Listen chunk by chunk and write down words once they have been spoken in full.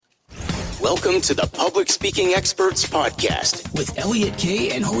Welcome to the Public Speaking Experts Podcast with Elliot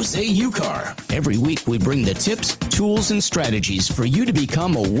Kay and Jose Ucar. Every week we bring the tips, tools, and strategies for you to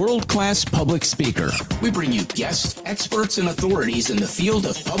become a world-class public speaker. We bring you guests, experts, and authorities in the field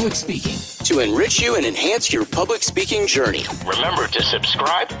of public speaking to enrich you and enhance your public speaking journey. Remember to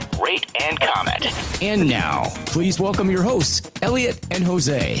subscribe, rate, and comment. And now, please welcome your hosts, Elliot and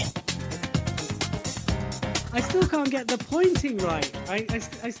Jose. I still can't get the pointing right.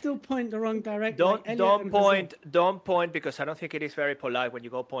 I still point the wrong direction. Don't point because I don't think it is very polite when you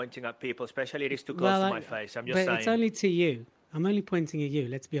go pointing at people, especially it is too close to my face. I'm just saying. It's only to you. I'm only pointing at you.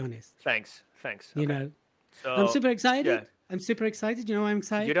 Let's be honest. Thanks. You okay. know, so, I'm super excited. Yeah. I'm super excited. You know why I'm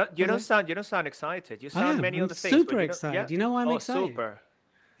excited? You don't sound excited. You sound many other things. Super excited. Yeah. You know why I'm excited? Super.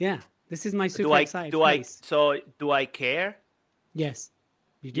 Yeah, this is my super excited face. Do I care? Yes.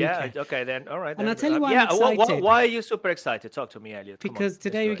 You do yeah. care. Okay. Then all right. And then. I'll tell you why I'm excited. Why are you super excited? Talk to me, Elliot. Because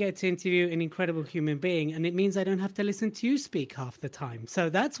today we get to interview an incredible human being, and it means I don't have to listen to you speak half the time.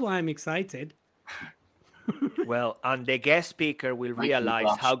 So that's why I'm excited. Well, and the guest speaker will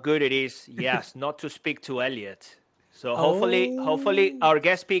realize how good it is, yes, not to speak to Elliot. So hopefully our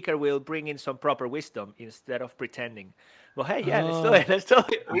guest speaker will bring in some proper wisdom instead of pretending. Well, hey, yeah, let's do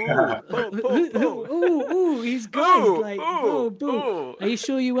it. Ooh, he's good. Boo. Are you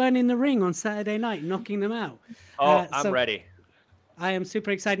sure you weren't in the ring on Saturday night knocking them out? I'm ready. I am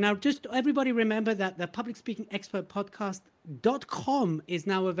super excited. Now, just everybody remember that the Public Speaking Expert Podcast.com is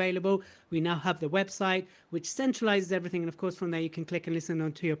now available. We now have the website, which centralizes everything. And of course, from there, you can click and listen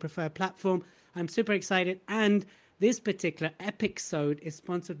onto your preferred platform. I'm super excited. And this particular episode is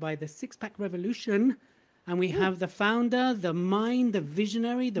sponsored by the Six Pack Revolution. And we have the founder, the mind, the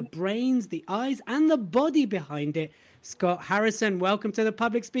visionary, the brains, the eyes, and the body behind it. Scott Harrison, welcome to the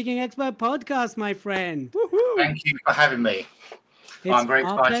Public Speaking Expert Podcast, my friend. Woo-hoo. Thank you for having me. I'm very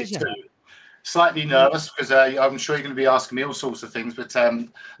excited too. Slightly nervous because I'm sure you're going to be asking me all sorts of things, but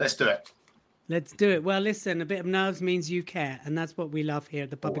let's do it. Let's do it. Well, listen, a bit of nerves means you care, and that's what we love here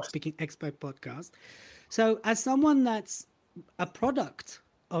at the Public Speaking Expert Podcast. So as someone that's a product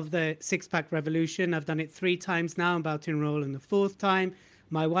of the Six Pack Revolution, I've done it 3 times now. I'm about to enroll in the 4th time.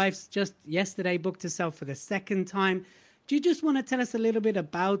 My wife's just yesterday booked herself for the 2nd time. Do you just want to tell us a little bit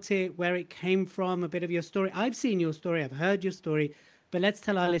about it, where it came from, a bit of your story? I've seen your story, I've heard your story, but let's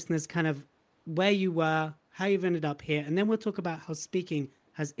tell our listeners kind of where you were, how you've ended up here, and then we'll talk about how speaking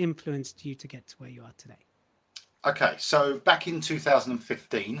has influenced you to get to where you are today. Okay, so back in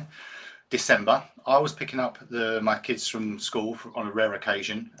 2015, December, I was picking up my kids from school on a rare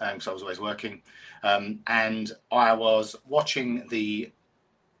occasion, because I was always working, and I was watching the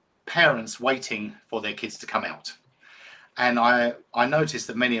parents waiting for their kids to come out. And I noticed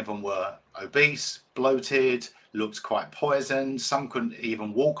that many of them were obese, bloated, looked quite poisoned. Some couldn't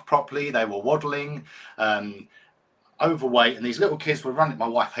even walk properly. They were waddling, overweight. And these little kids were running. My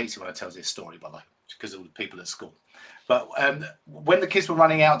wife hates it when I tell this story, by the way, because of the people at school. But when the kids were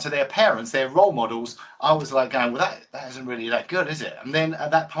running out to their parents, their role models, I was like going, well, that isn't really that good, is it? And then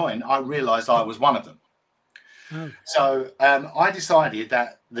at that point, I realized I was one of them. So I decided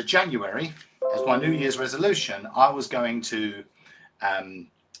that the January, as my New Year's resolution, I was going to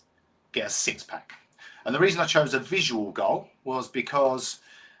get a 6-pack. And the reason I chose a visual goal was because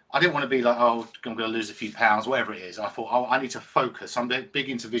I didn't want to be like, oh, I'm going to lose a few pounds, whatever it is. I thought, I need to focus. I'm big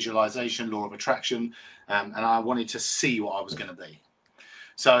into visualization, law of attraction, and I wanted to see what I was going to be.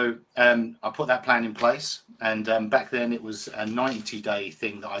 So I put that plan in place. And back then it was a 90-day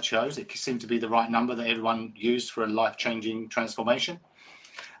thing that I chose. It seemed to be the right number that everyone used for a life-changing transformation.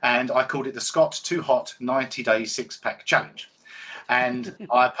 And I called it the Scott Too Hot 90-Day 6-Pack Challenge. And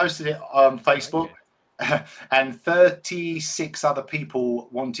I posted it on Facebook. And 36 other people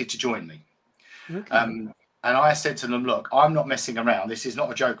wanted to join me. Okay. And I said to them, look, I'm not messing around. This is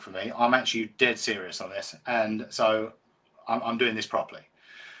not a joke for me. I'm actually dead serious on this. And so I'm doing this properly.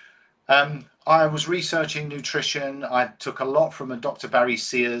 I was researching nutrition. I took a lot from a Dr. Barry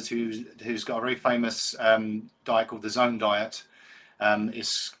Sears, who's got a very famous diet called the Zone Diet.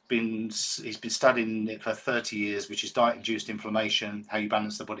 He's been studying it for 30 years, which is diet-induced inflammation, how you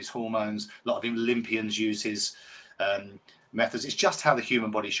balance the body's hormones. A lot of Olympians use his methods. It's just how the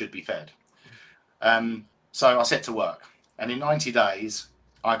human body should be fed. So I set to work. And in 90 days,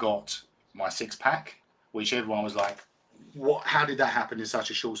 I got my 6-pack, which everyone was like, "What? How did that happen in such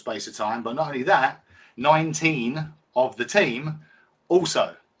a short space of time?" But not only that, 19 of the team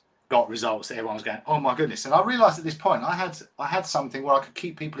also got results that everyone was going, "Oh my goodness!" And I realised at this point I had something where I could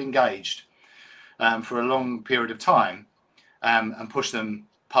keep people engaged for a long period of time and push them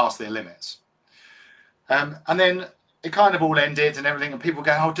past their limits. And then it kind of all ended and everything, and people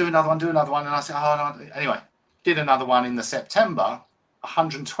go, "Oh, do another one," and I said, "Oh, no." Anyway, did another one in the September.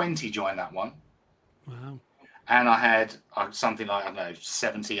 120 joined that one. Wow. And I had something like, I don't know,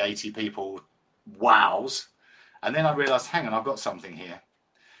 70, 80 people. Wows. And then I realized, hang on, I've got something here.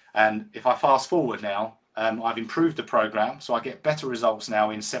 And if I fast forward now, I've improved the program, so I get better results now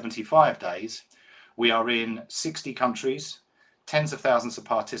in 75 days. We are in 60 countries, tens of thousands of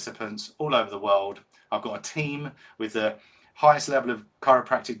participants all over the world. I've got a team with the highest level of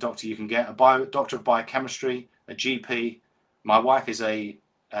chiropractic doctor you can get, a doctor of biochemistry, a GP. My wife is a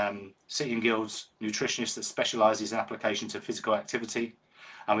City and Guilds nutritionist that specializes in application to physical activity.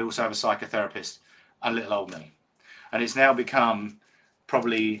 And we also have a psychotherapist and little old me. And it's now become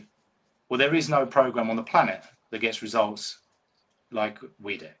probably, well, there is no program on the planet that gets results like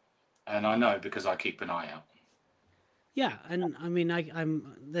we do. And I know because I keep an eye out. Yeah, and I mean,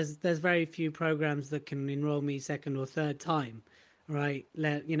 there's very few programs that can enroll me second or third time, right?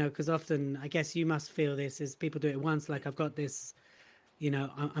 Because often, I guess you must feel this is people do it once, like I've got this,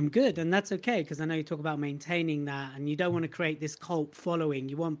 I'm good, and that's okay, because I know you talk about maintaining that, and you don't want to create this cult following.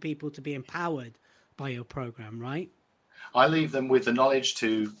 You want people to be empowered by your program, right? I leave them with the knowledge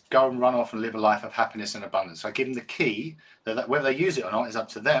to go and run off and live a life of happiness and abundance. I give them the key, that whether they use it or not is up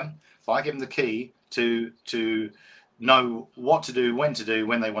to them, but I give them the key to know what to do, when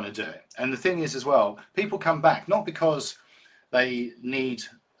they want to do it. And the thing is as well, people come back not because they need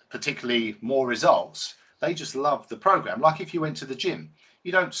particularly more results, they just love the program. Like if you went to the gym,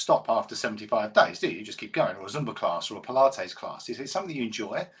 you don't stop after 75 days, do you? You just keep going, or a Zumba class or a Pilates class. If it's something you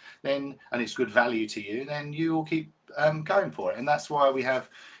enjoy, then, and it's good value to you, then you will keep going for it. And that's why we have,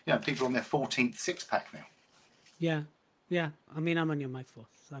 people on their 14th six-pack now. Yeah. I mean, I'm only on my fourth,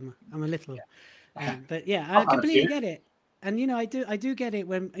 so I'm a little... but yeah, I completely get it. And, I do get it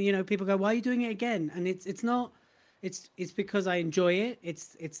when, people go, why are you doing it again? And it's not, it's because I enjoy it.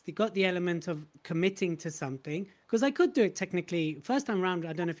 It's got the element of committing to something, because I could do it technically. First time round,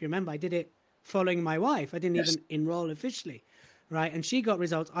 I don't know if you remember, I did it following my wife. I didn't even enroll officially. Right. And she got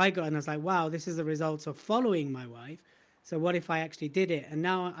results. I got, and I was like, wow, this is the results of following my wife. So what if I actually did it? And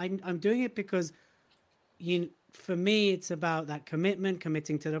now I'm doing it because, for me, it's about that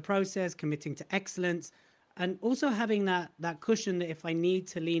committing to the process, committing to excellence, and also having that cushion that if I need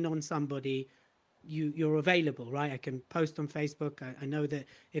to lean on somebody, you're available, right? I can post on Facebook. I know that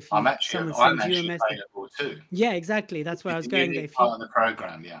if someone sends you a message, available too. Yeah, exactly. That's where I was going. If part of the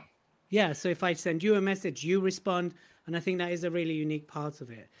program, yeah. So if I send you a message, you respond, and I think that is a really unique part of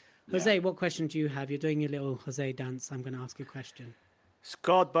it. Jose, what question do you have? You're doing your little Jose dance. I'm going to ask you a question.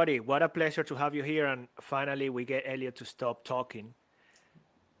 Scott, buddy, what a pleasure to have you here. And finally, we get Elliot to stop talking.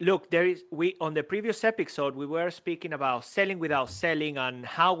 Look, on the previous episode, we were speaking about selling without selling and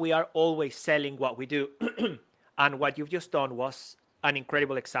how we are always selling what we do. And what you've just done was an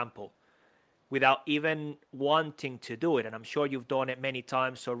incredible example without even wanting to do it. And I'm sure you've done it many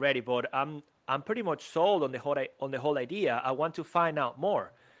times already, but I'm pretty much sold on the whole idea. I want to find out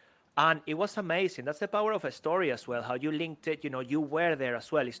more. And it was amazing. That's the power of a story as well, how you linked it. You were there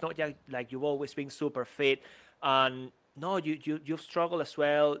as well. It's not just like you've always been super fit. And no, you've struggled as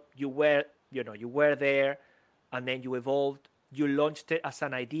well. You were there, and then you evolved. You launched it as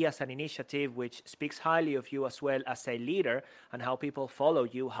an idea, as an initiative, which speaks highly of you as well as a leader and how people follow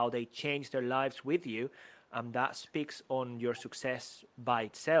you, how they change their lives with you. And that speaks on your success by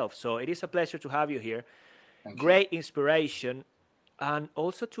itself. So it is a pleasure to have you here. Great inspiration. And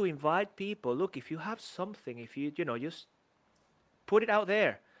also to invite people, look, if you have something, if you just put it out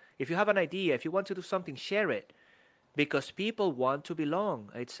there. If you have an idea, if you want to do something, share it. Because people want to belong.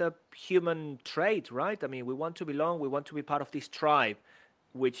 It's a human trait, right? I mean, we want to belong. We want to be part of this tribe,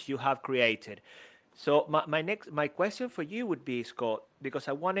 which you have created. So my question for you would be, Scott, because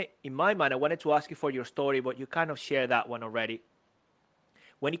I wanted to ask you for your story, but you kind of shared that one already.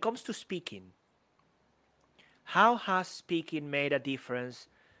 When it comes to speaking, how has speaking made a difference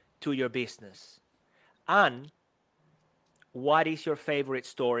to your business? And what is your favorite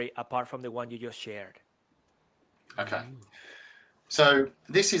story apart from the one you just shared? Okay. So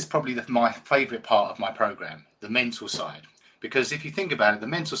this is probably my favorite part of my program, the mental side. Because if you think about it, the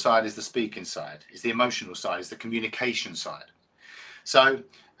mental side is the speaking side, is the emotional side, is the communication side. So,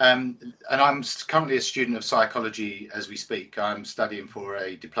 and I'm currently a student of psychology as we speak. I'm studying for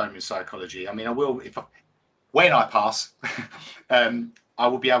a diploma in psychology. I mean, I will, when I pass, I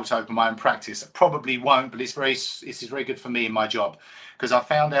will be able to open my own practice. I probably won't, but this is very good for me in my job, because I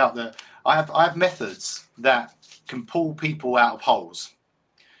found out that I have methods that can pull people out of holes,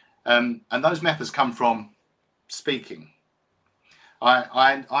 and those methods come from speaking.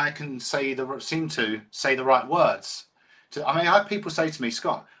 I can seem to say the right words I have people say to me,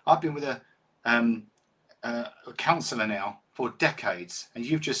 Scott, I've been with a counsellor now for decades, and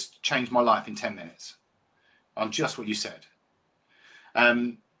you've just changed my life in 10 minutes. I'm just what you said.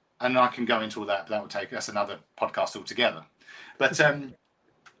 And I can go into all that, but that's another podcast altogether. But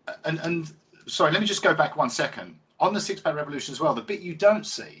and sorry, let me just go back 1 second on the six-pack revolution as well. The bit you don't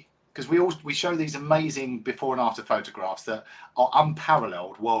see, because we show these amazing before and after photographs that are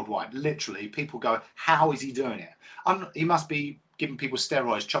unparalleled worldwide. Literally, people go, "How is he doing it? He must be giving people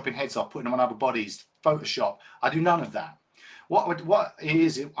steroids, chopping heads off, putting them on other bodies, Photoshop." I do none of that. What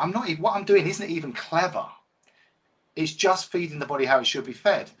I'm doing isn't even clever. It's just feeding the body how it should be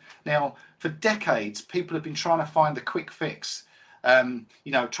fed. Now, for decades, people have been trying to find the quick fix, trying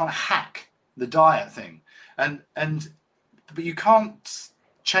to hack the diet thing, but you can't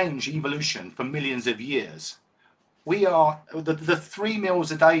change evolution for millions of years. We are the 3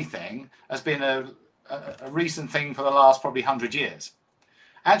 meals a day thing has been a recent thing for the last probably 100 years.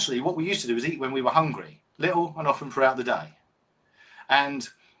 Actually, what we used to do was eat when we were hungry, little and often throughout the day, and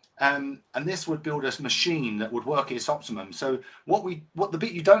this would build a machine that would work at its optimum. So what the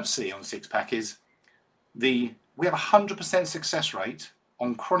bit you don't see on Six Pack is we have 100% success rate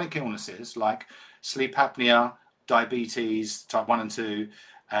on chronic illnesses like sleep apnea, diabetes type 1 and 2,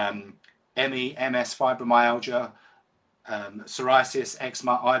 ME, MS, fibromyalgia, psoriasis,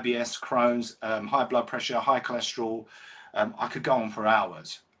 eczema, IBS, Crohn's, high blood pressure, high cholesterol. I could go on for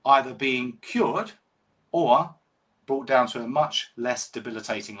hours, either being cured or brought down to a much less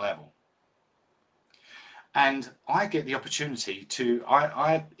debilitating level. And I get the opportunity to,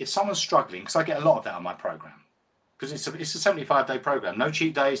 if someone's struggling, because I get a lot of that on my program, because it's a 75-day program, no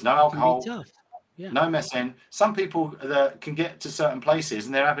cheat days, no alcohol, no messing. Some people that can get to certain places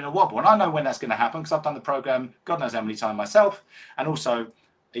and they're having a wobble, and I know when that's going to happen because I've done the program God knows how many times myself, and also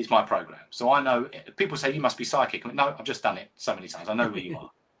it's my program, so I know. People say you must be psychic. No, I've just done it so many times. I know where you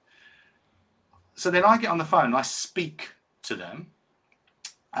are. So then I get on the phone and I speak to them,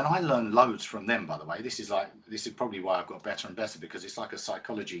 and I learn loads from them, by the way. This is probably why I've got better and better, because it's like a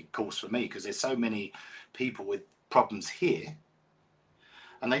psychology course for me, because there's so many people with problems here,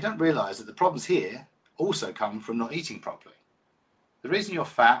 and they don't realize that the problems here also come from not eating properly. The reason you're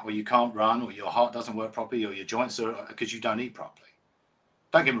fat, or you can't run, or your heart doesn't work properly, or your joints are because you don't eat properly.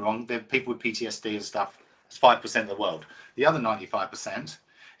 Don't get me wrong, there are people with PTSD and stuff. It's 5% of the world. The other 95%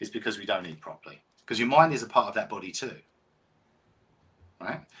 is because we don't eat properly, because your mind is a part of that body too.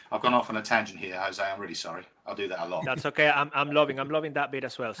 Right? I've gone off on a tangent here, Jose. I'm really sorry. I'll do that a lot. That's okay. I'm loving that bit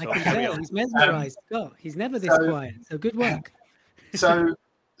as well. So I can tell. He's mesmerized. He's never this quiet. So good work. So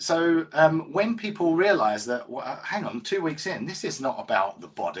when people realize that, well, hang on, 2 weeks in, this is not about the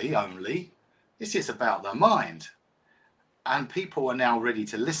body only. This is about the mind. And people are now ready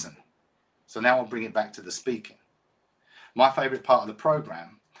to listen. So now I'll bring it back to the speaking. My favorite part of the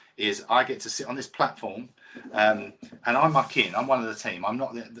program is I get to sit on this platform, and I muck in. I'm one of the team. I'm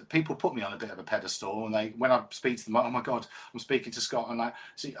not the people put me on a bit of a pedestal, and when I speak to them, oh my God, I'm speaking to Scott, and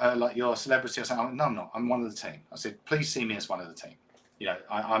like you're a celebrity or something. No, I'm not. I'm one of the team. I said, please see me as one of the team.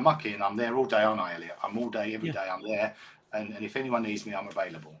 I muck in. I'm there all day, aren't I, Elliot? I'm all day, every day. I'm there, and if anyone needs me, I'm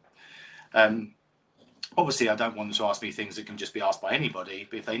available. Obviously, I don't want them to ask me things that can just be asked by anybody,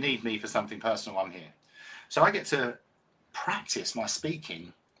 but if they need me for something personal, I'm here. So I get to practice my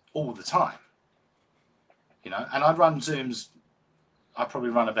speaking all the time, and I run Zooms. I probably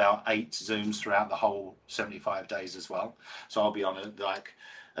run about 8 Zooms throughout the whole 75 days as well. So I'll be on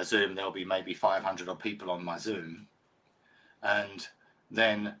a Zoom. There'll be maybe 500 odd people on my Zoom, and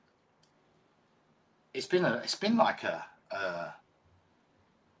then it's been like a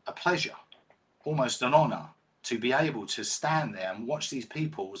pleasure, almost an honor, to be able to stand there and watch these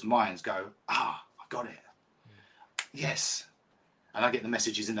people's minds go, I got it. Yes. And I get the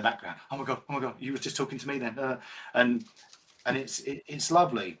messages in the background. Oh my God, you were just talking to me then. And it's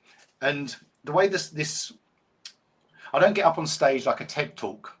lovely. And the way this I don't get up on stage like a TED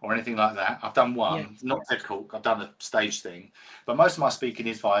talk or anything like that. I've done one, not TED talk. I've done a stage thing, but most of my speaking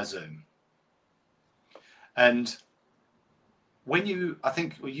is via Zoom. And I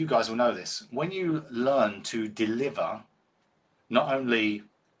think you guys will know this, when you learn to deliver not only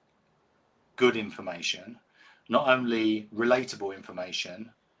good information, not only relatable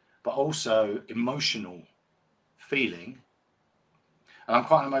information, but also emotional feeling. And I'm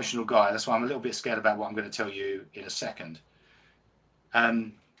quite an emotional guy. That's why I'm a little bit scared about what I'm going to tell you in a second.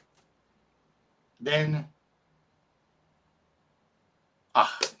 Then,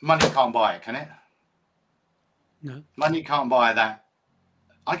 money can't buy it, can it? No. Money can't buy that.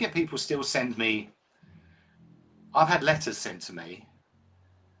 I get people still send me. I've had letters sent to me.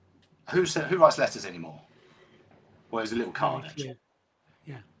 Who writes letters anymore? Well, there's a little card, actually.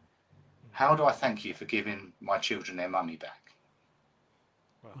 Yeah. How do I thank you for giving my children their mummy back?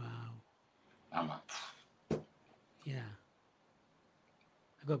 Wow. I'm like, yeah.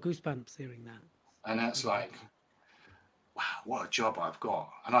 I got goosebumps hearing that. And that's like, wow, what a job I've got,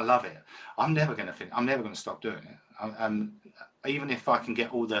 and I love it. I'm never going to stop doing it. Even if I can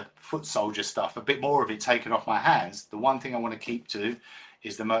get all the foot soldier stuff, a bit more of it taken off my hands, the one thing I want to keep to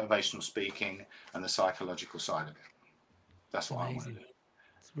is the motivational speaking and the psychological side of it. That's what I want to do.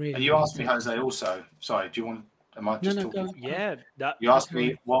 Really and you asked me, Jose, also. Sorry, do you want? Am I just talking? Yeah. You asked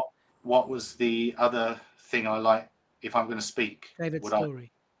me what was the other thing I like if I'm going to speak. Favorite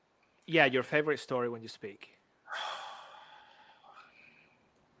story. Yeah, your favorite story when you speak.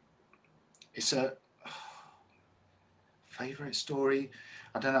 It's a favorite story.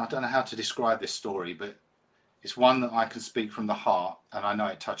 I don't know how to describe this story, but it's one that I can speak from the heart, and I know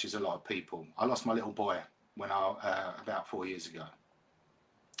it touches a lot of people. I lost my little boy when about 4 years ago,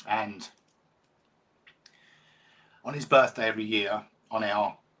 and on his birthday every year on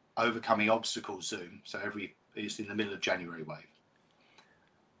our Overcoming Obstacles Zoom, so it's in the middle of January wave,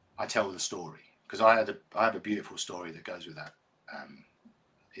 I tell the story because I have a beautiful story that goes with that.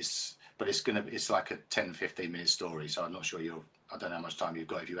 It's like a 10-15 minute story, so I'm not sure I don't know how much time you've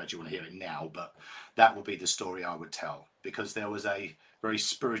got if you actually want to hear it now, but that would be the story I would tell, because there was a very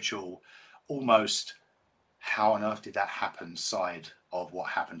spiritual, almost how on earth did that happen side of what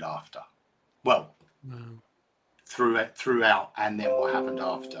happened after. Well, throughout, and then what happened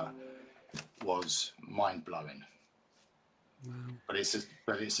after was mind blowing. Wow. But it's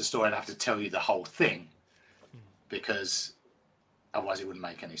a story. I'd have to tell you the whole thing because otherwise it wouldn't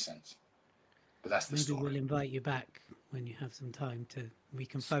make any sense. But that's the story. Maybe we'll invite you back when you have some time we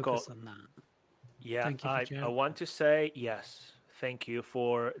can focus on that. Yeah, I want to say yes. Thank you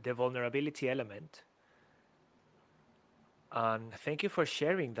for the vulnerability element, and thank you for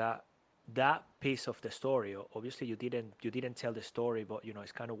sharing that piece of the story. Obviously, you didn't tell the story, but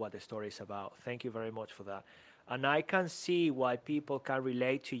it's kind of what the story is about. Thank you very much for that. And I can see why people can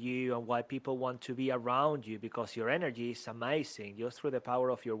relate to you and why people want to be around you, because your energy is amazing just through the power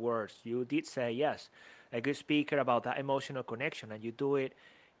of your words. You did say, yes, a good speaker about that emotional connection, and you do it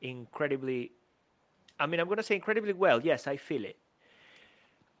incredibly, I'm going to say incredibly well. Yes, I feel it.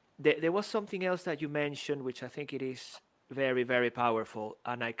 There was something else that you mentioned, which I think it is very, very powerful,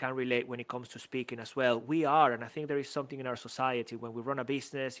 and I can relate when it comes to speaking as well. We are, and I think there is something in our society when we run a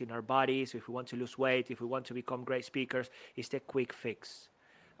business, in our bodies, if we want to lose weight, if we want to become great speakers, it's the quick fix.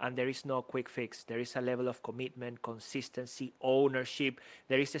 And there is no quick fix. There is a level of commitment, consistency, ownership.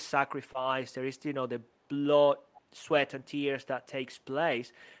 There is a sacrifice. There is, the blood, sweat, and tears that takes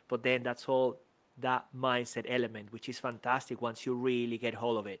place. But then that's all that mindset element, which is fantastic once you really get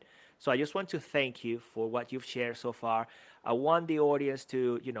hold of it. So I just want to thank you for what you've shared so far. I want the audience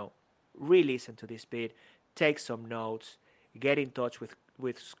to, re-listen to this bit, take some notes, get in touch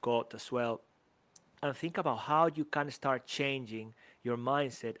with Scott as well, and think about how you can start changing your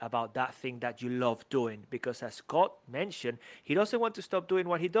mindset about that thing that you love doing. Because as Scott mentioned, he doesn't want to stop doing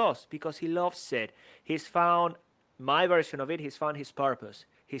what he does because he loves it. He's found my version of it. He's found his purpose,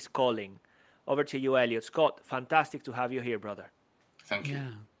 his calling. Over to you, Elliot. Scott, fantastic to have you here, brother. Thank you. Yeah.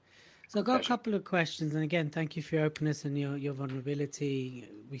 So I've got a couple of questions, and again, thank you for your openness and your vulnerability.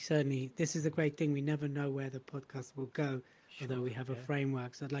 This is a great thing. We never know where the podcast will go, although we have a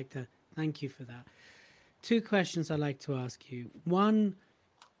framework. So I'd like to thank you for that. 2 questions I'd like to ask you. One,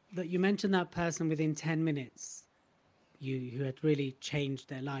 that you mentioned that person within 10 minutes, who had really changed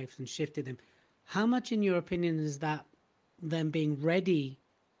their lives and shifted them. How much, in your opinion, is that them being ready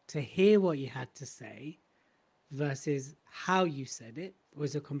to hear what you had to say versus how you said it, or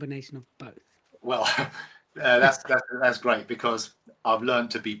is it a combination of both? Well, that's great, because I've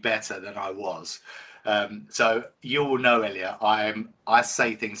learned to be better than I was. So you will know, Elliot, I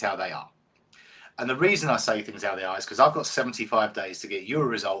say things how they are. And the reason I say things how they are is because I've got 75 days to get you a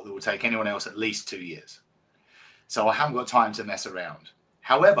result that will take anyone else at least 2 years. So I haven't got time to mess around.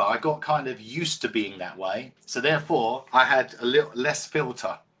 However, I got kind of used to being that way. So therefore, I had a little less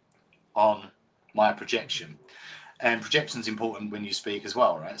filter on my projection. And projection's important when you speak as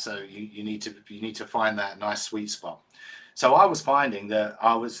well, right? So you need to find that nice sweet spot. So I was finding that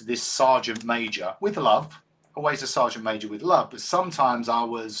I was this sergeant major with love, always a sergeant major with love, but sometimes I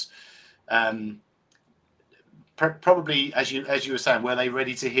was probably, as you were saying, were they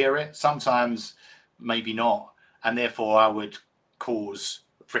ready to hear it? Sometimes maybe not, and therefore I would cause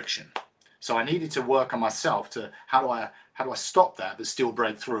friction. So I needed to work on myself to how do I stop that but still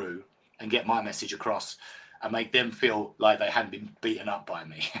break through and get my message across and make them feel like they hadn't been beaten up by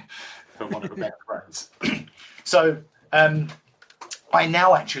me, for want of a better phrase. So I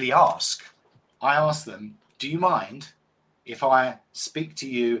now actually ask them, do you mind if I speak to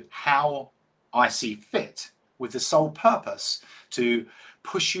you how I see fit, with the sole purpose to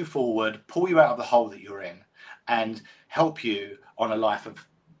push you forward, pull you out of the hole that you're in, and help you on a life of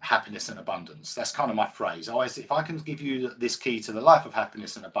happiness and abundance? That's kind of my phrase. Always, if I can give you this key to the life of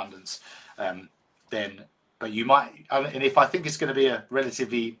happiness and abundance, then, but you might, and if I think it's going to be a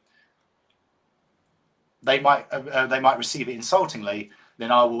relatively, they might receive it insultingly,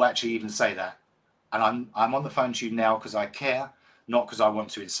 then I will actually even say that. And I'm on the phone to you now because I care, not because I want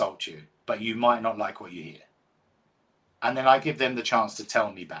to insult you, but you might not like what you hear. And then I give them the chance to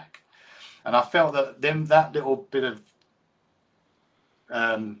tell me back. And I felt that that little bit of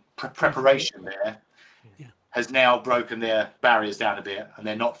preparation there has now broken their barriers down a bit, and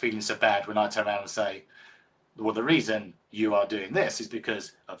they're not feeling so bad when I turn around and say, well, the reason you are doing this is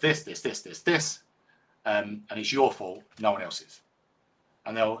because of this, and it's your fault, no one else's.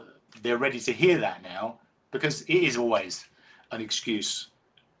 And they're ready to hear that now, because it is always an excuse.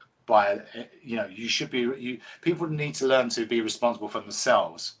 People need to learn to be responsible for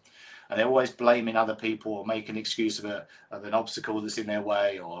themselves, and they're always blaming other people or making an excuse of an obstacle that's in their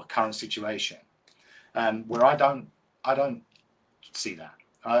way or a current situation. Where I don't see that.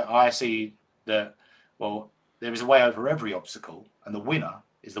 I see that, well, there is a way over every obstacle, and the winner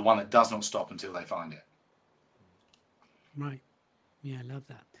is the one that does not stop until they find it. Right. Yeah, I love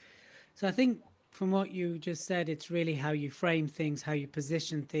that. So I think from what you just said, it's really how you frame things, how you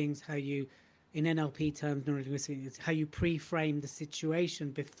position things, how you, in NLP terms, it's how you pre-frame the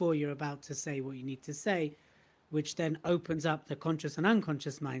situation before you're about to say what you need to say, which then opens up the conscious and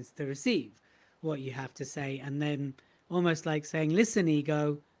unconscious minds to receive what you have to say. And then almost like saying, listen,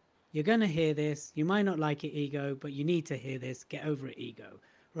 ego, you're going to hear this. You might not like it, ego, but you need to hear this. Get over it, ego.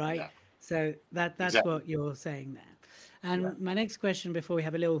 Right? Yeah. So that's exactly what you're saying there. And my next question before we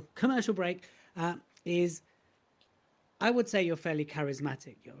have a little commercial break is, I would say you're fairly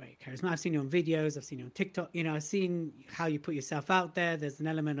charismatic. You're very charismatic. I've seen you on videos. I've seen you on TikTok. I've seen how you put yourself out there. There's an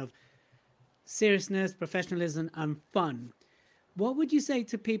element of seriousness, professionalism, and fun. What would you say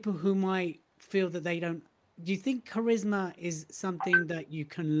to people who might feel that they don't? Do you think charisma is something that you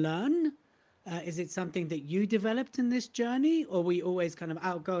can learn? Is it something that you developed in this journey, or were you always kind of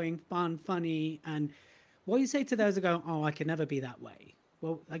outgoing, fun, funny? And what do you say to those who go, oh, I can never be that way?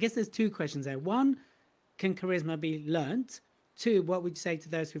 Well, I guess there's two questions there. One, can charisma be learnt? Two, what would you say to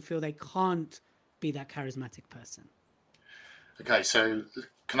those who feel they can't be that charismatic person? Okay, so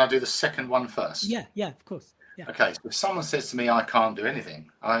can I do the second one first? Yeah, of course. Yeah. Okay, so if someone says to me, I can't do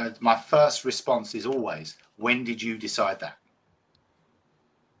anything, my first response is always, when did you decide that?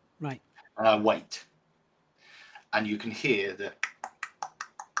 Right. And I wait. And you can hear the...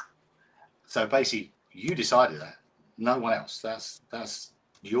 So basically, you decided that. No one else. That's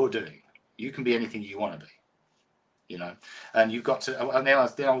your doing. You can be anything you want to be, and you've got to, and then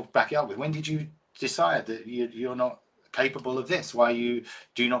I'll back it up with, when did you decide that you're not capable of this? Why you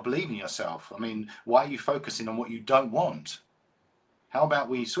do not believe in yourself? I mean, why are you focusing on what you don't want? How about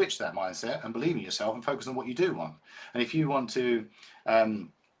we switch that mindset and believe in yourself and focus on what you do want? And if you want to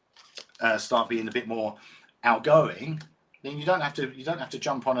start being a bit more outgoing, then you don't have to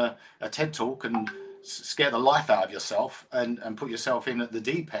jump on a TED talk and scare the life out of yourself and put yourself in at the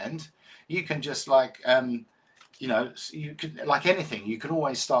deep end. You can just you could, like anything, you can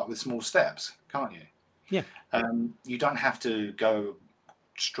always start with small steps, can't you? Yeah. You don't have to go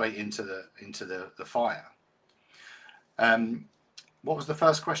straight into the fire. What was the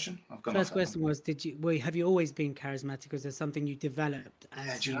first question? First question was, have you always been charismatic, or is there something you developed?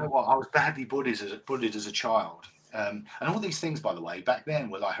 Do you know what? I was badly bullied as a child. And all these things, by the way, back then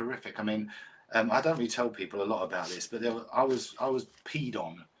were like horrific. I mean, I don't really tell people a lot about this, but I was peed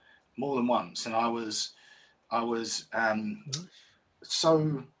on more than once, and I was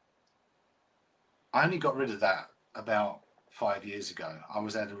so. I only got rid of that about 5 years ago. I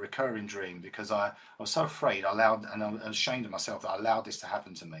was at a recurring dream because I was so afraid. I was ashamed of myself that I allowed this to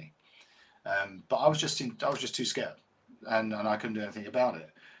happen to me. But I was just too scared, and I couldn't do anything about it.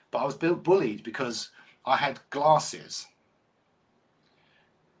 But I was bullied because I had glasses,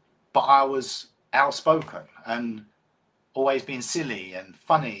 but I was outspoken and always being silly and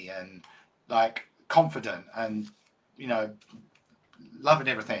funny and like confident and loving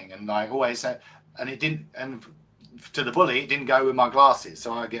everything, and I always said, and it didn't, and to the bully it didn't go with my glasses,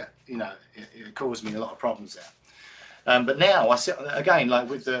 so I get it caused me a lot of problems there. But now I sit again, like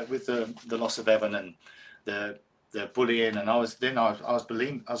with the loss of Evan and the bullying, and I was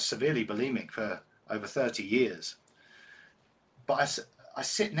severely bulimic for over 30 years. But I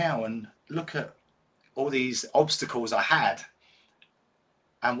sit now and look at all these obstacles I had.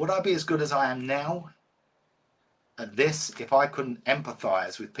 And would I be as good as I am now at this if I couldn't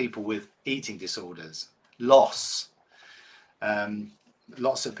empathize with people with eating disorders, loss?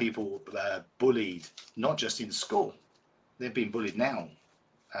 Lots of people bullied, not just in school. They're being bullied now.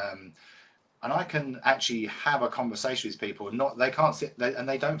 And I can actually have a conversation with people. They can't sit, and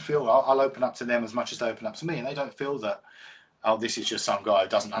they don't feel, I'll open up to them as much as they open up to me. And they don't feel that, oh, this is just some guy who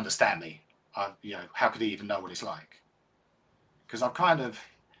doesn't understand me. How could he even know what it's like? Because I've kind of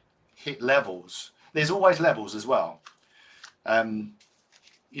hit levels. There's always levels as well. There's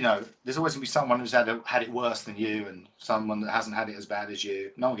always going to be someone who's had it worse than you, and someone that hasn't had it as bad as you.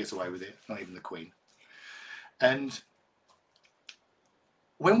 No one gets away with it, not even the Queen. And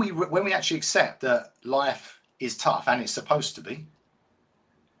when we actually accept that life is tough, and it's supposed to be,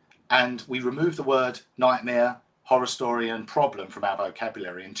 and we remove the word nightmare, horror story, and problem from our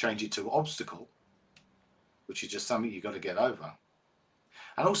vocabulary and change it to obstacle, which is just something you've got to get over.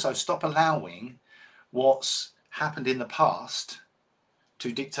 And also stop allowing what's happened in the past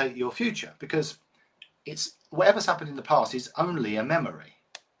to dictate your future, because it's whatever's happened in the past is only a memory,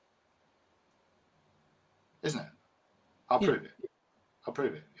 isn't it? I'll prove it.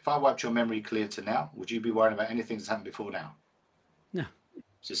 If I wiped your memory clear to now, would you be worried about anything that's happened before now? No.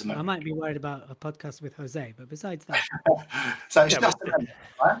 It's just a memory. I might be worried about a podcast with Jose, but besides that. So it's just a memory,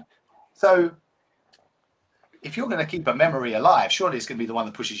 right? So if you're going to keep a memory alive, surely it's going to be the one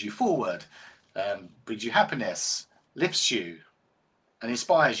that pushes you forward, brings you happiness, lifts you, and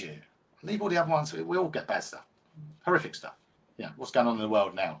inspires you. Leave all the other ones. We all get bad stuff, horrific stuff. What's going on in the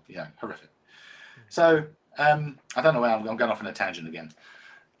world now? Horrific. So I don't know where I'm going off on a tangent again.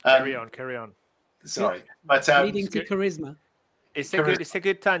 Carry on. Sorry, but leading to charisma. It's a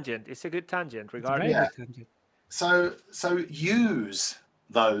good tangent. It's a good tangent. Regarding good tangent. So use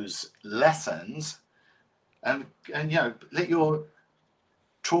those lessons, and let your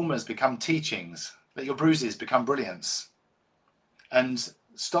traumas become teachings. Let your bruises become brilliance, and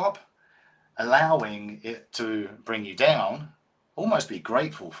stop allowing it to bring you down. Almost be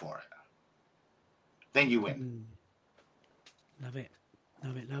grateful for it. Then you win. Love it.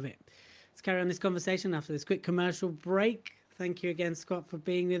 Let's carry on this conversation after this quick commercial break. Thank you again, Scott, for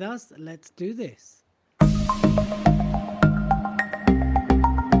being with us. Let's do this.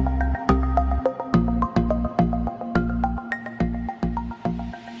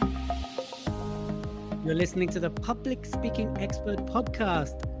 You're listening to the Public Speaking Expert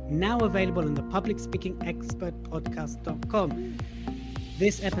Podcast, now available on the publicspeakingexpertpodcast.com.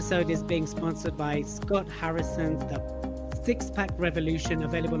 This episode is being sponsored by Scott Harrison, the Six-Pack Revolution,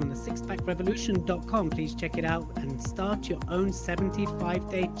 available on the sixpackrevolution.com. Please check it out and start your own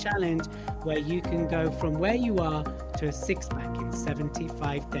 75-day challenge where you can go from where you are to a six-pack in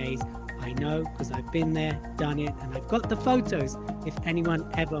 75 days. I know, because I've been there, done it, and I've got the photos if anyone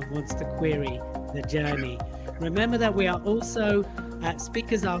ever wants to query the journey. Remember that we are also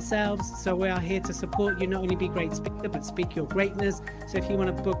speakers ourselves, so we are here to support you, not only be a great speaker, but speak your greatness. So if you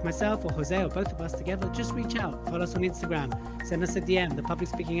want to book myself or Jose or both of us together, just reach out, follow us on Instagram, send us a DM, the Public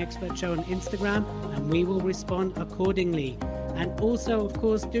Speaking Expert Show on Instagram, and we will respond accordingly. And also, of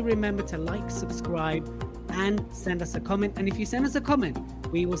course, do remember to like, subscribe, and send us a comment. And if you send us a comment,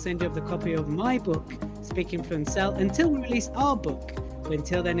 we will send you the copy of my book, Speaking Fluent Sell, until we release our book. But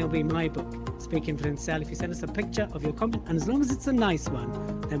until then, it'll be my book, Speaking Fluent Sell. If you send us a picture of your comment, and as long as it's a nice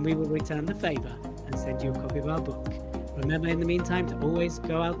one, then we will return the favor and send you a copy of our book. Remember, in the meantime, to always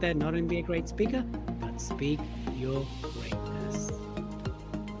go out there, not only be a great speaker, but speak your greatness.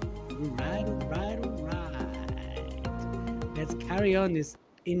 All right. Let's carry on this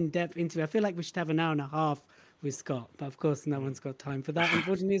in-depth interview. I feel like we should have an hour and a half with Scott, but of course, no one's got time for that,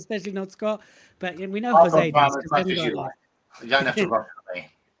 unfortunately, especially not Scott. But we know Jose does. You don't have to rush me.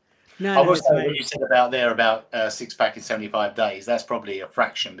 No, I will say what you said about six-pack in 75 days, that's probably a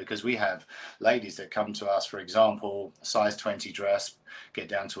fraction, because we have ladies that come to us, for example, size 20 dress, get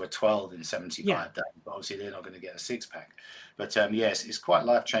down to a 12 in 75 days. But obviously, they're not going to get a six-pack. But yes, it's quite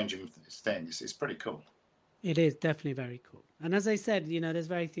life-changing thing. It's pretty cool. It is definitely very cool. And as I said, there's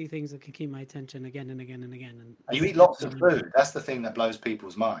very few things that can keep my attention again and again and again. And you eat lots of food. That's the thing that blows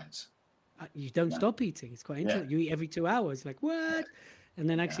people's minds. You don't stop eating. It's quite interesting. You eat every 2 hours. Like, what? And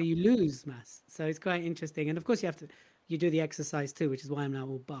then actually you lose mass. So it's quite interesting. And of course you do the exercise too, which is why I'm now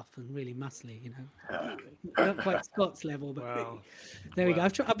all buff and really muscly, Not quite Scott's level, but there we go.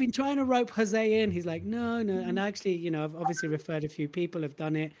 I've been trying to rope Jose in. He's like, no. And actually, I've obviously referred a few people have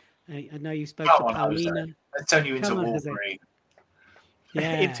done it. I know you spoke to Paulina. Let's turn you into Wolverine.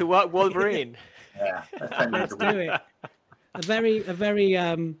 Yeah. Into what? Wolverine? Yeah. Let's do it. A very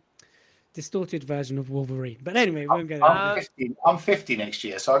distorted version of Wolverine. But anyway, we won't go there. I'm 50 next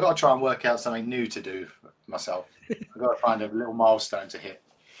year, so I've got to try and work out something new to do myself. I've got to find a little milestone to hit.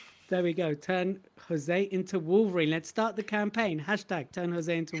 There we go. Turn Jose into Wolverine. Let's start the campaign. Hashtag turn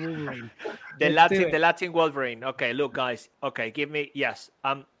Jose into Wolverine. The Latin Wolverine. Okay, look, guys. Okay, give me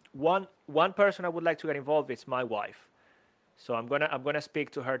one person I would like to get involved with is my wife. So I'm gonna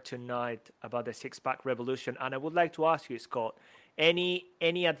speak to her tonight about the six-pack revolution, and I would like to ask you, Scott, any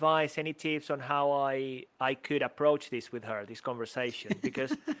advice, any tips on how I could approach this with her, this conversation?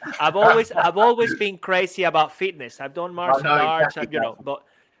 Because I've always been crazy about fitness. I've done martial arts,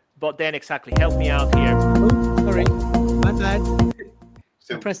 but then exactly, help me out here. Oh, sorry, my bad.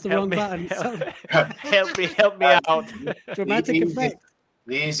 I pressed the wrong button. Help me out. Dramatic effect.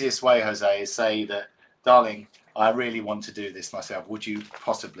 The easiest way, Jose, is say that, darling, I really want to do this myself. Would you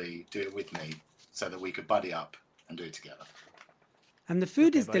possibly do it with me so that we could buddy up and do it together? And the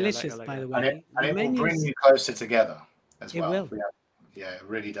food is delicious, by the way. And it will bring you closer together as well. It will. Yeah, it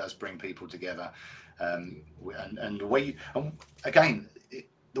really does bring people together. And the way you, again,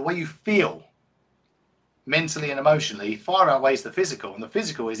 the way you feel mentally and emotionally far outweighs the physical. And the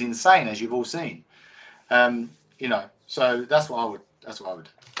physical is insane, as you've all seen. So that's what I would do.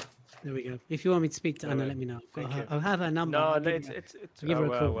 There we go. If you want me to speak to Anna, let me know. I'll have her number. No, it's give her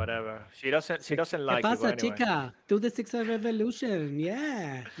a call. Whatever. She doesn't like it. Anyway. Chica? Do the six-pack revolution.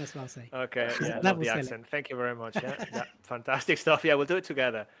 Yeah, that's what I'll say. Okay, love the accent. Thank you very much. Yeah, fantastic stuff. Yeah, we'll do it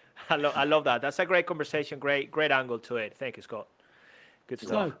together. I love that. That's a great conversation. Great angle to it. Thank you, Scott. Good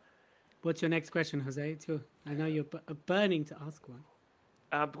stuff. So, what's your next question, Jose? I know you're burning to ask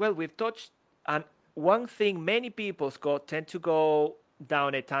one. Well, we've touched on one thing. Many people, Scott, tend to go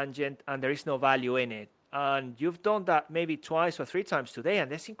down a tangent and there is no value in it, and you've done that maybe twice or three times today, and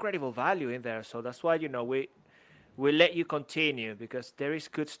there's incredible value in there. So that's why we let you continue, because there is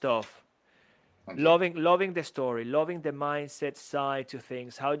good stuff. Loving the story, loving the mindset side to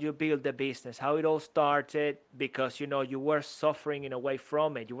things, how you build the business, how it all started, because you were suffering in a way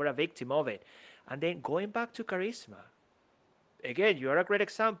from it, you were a victim of it, and then going back to charisma again. You're a great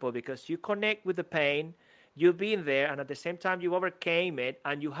example because you connect with the pain. You've been there, and at the same time, you overcame it,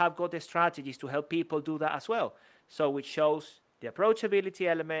 and you have got the strategies to help people do that as well. So it shows the approachability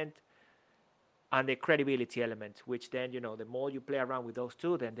element and the credibility element, which then, the more you play around with those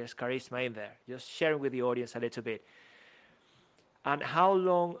two, then there's charisma in there. Just sharing with the audience a little bit. And how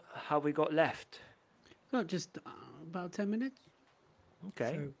long have we got left? Got just about 10 minutes.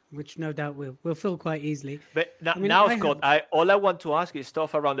 Okay. So, which no doubt we'll fill quite easily. But now, Scott, all I want to ask is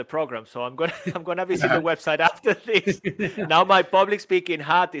stuff around the program. So I'm gonna visit the website after this. Now my public speaking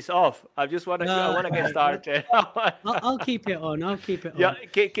hat is off. I want to get started. I'll keep it on. Yeah,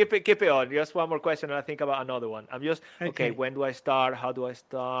 keep it on. Just one more question, and I think about another one. I'm just okay. When do I start? How do I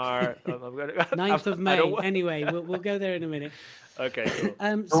start? 9th of May. Anyway, we'll go there in a minute. Okay.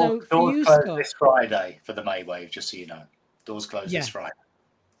 Cool. So for you, Scott, this Friday for the May wave, just so you know. Doors closed this Friday.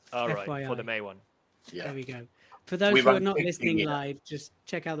 All right, FYI. For the May one. Yeah. There we go. For those who are not listening live, just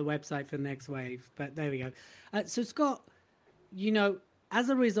check out the website for the next wave. But there we go. So, Scott, as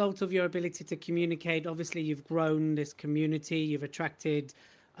a result of your ability to communicate, obviously you've grown this community. You've attracted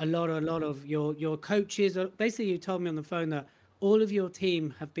a lot of your coaches. Basically, you told me on the phone that all of your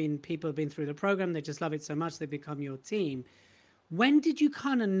team have been through the program. They just love it so much they become your team. When did you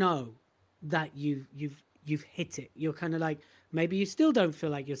kind of know that you've hit it? You're kind of like, maybe you still don't feel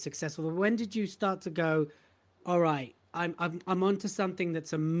like you're successful, but when did you start to go, all right, I'm onto something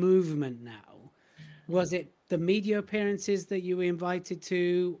that's a movement now? Was it the media appearances that you were invited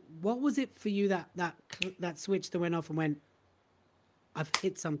to? What was it for you that switch that went off and went, I've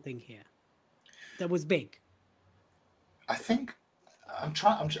hit something here that was big? I think I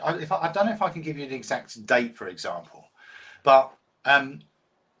don't know if I can give you an exact date, for example, but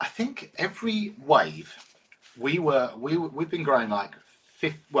I think every wave we've been growing like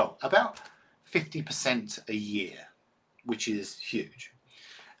about 50% a year, which is huge.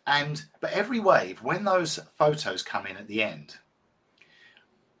 But every wave, when those photos come in at the end,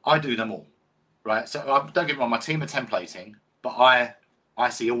 I do them all, right? So don't get me wrong, my team are templating, but I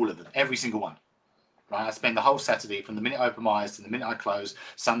see all of them, every single one, right? I spend the whole Saturday from the minute I open my eyes to the minute I close.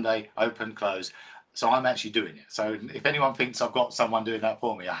 Sunday, open, close. So I'm actually doing it. So if anyone thinks I've got someone doing that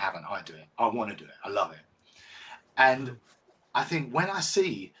for me, I haven't. I do it. I want to do it. I love it. And I think when I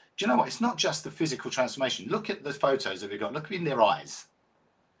see, do you know what? It's not just the physical transformation. Look at the photos that we've got. Look in their eyes.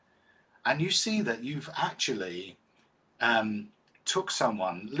 And you see that you've actually took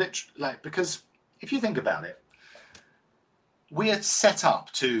someone, literally, because if you think about it, we are set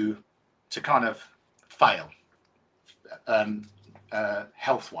up to kind of fail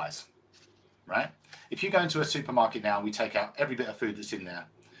health-wise. right? If you go into a supermarket now, we take out every bit of food that's in there,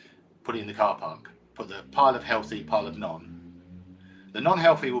 put it in the car park, put the pile of healthy, pile of non. The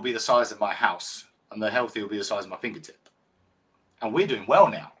non-healthy will be the size of my house, and the healthy will be the size of my fingertip. And we're doing well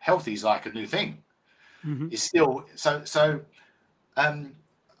now. Healthy is like a new thing. Mm-hmm. It's still so.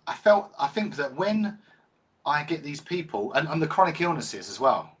 I think that when I get these people and the chronic illnesses as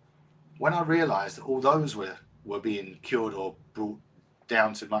well, when I realised that all those were being cured or brought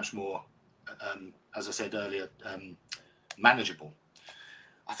down to much more, as I said earlier, manageable.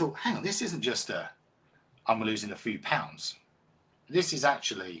 I thought, hang on, this isn't just I'm losing a few pounds. This is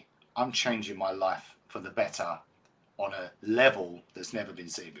actually, I'm changing my life for the better on a level that's never been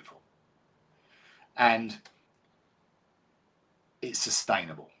seen before. And it's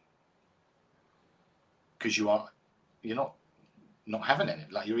sustainable. Because you're not having any.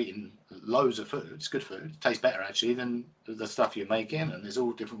 Like, you're eating loads of food. It's good food. It tastes better, actually, than the stuff you're making. And there's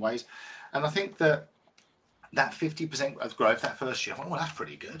all different ways. And I think that 50% of growth that first year, I went, well, that's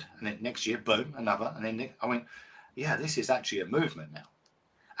pretty good. And then next year, boom, another. And then I went, yeah, this is actually a movement now.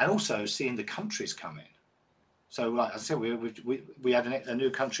 And also seeing the countries come in. So, like I said, we had a new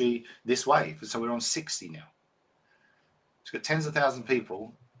country this wave. So we're on 60 now. It's got tens of thousands of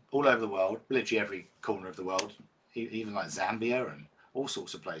people all over the world, literally every corner of the world, even like Zambia and all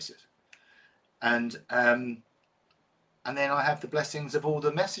sorts of places. And then I have the blessings of all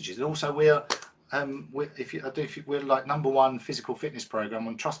the messages. And also we're like #1 physical fitness program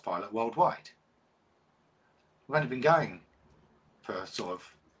on Trustpilot worldwide. We've only been going for sort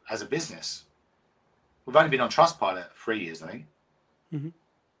of as a business. We've only been on Trustpilot 3 years, I think. Mm-hmm.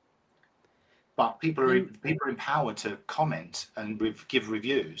 But people are empowered to comment and give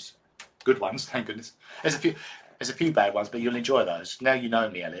reviews, good ones, thank goodness. There's a few bad ones, but you'll enjoy those. Now you know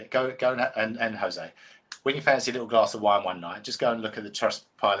me, Elliot. Go and Jose. When you fancy a little glass of wine one night, just go and look at the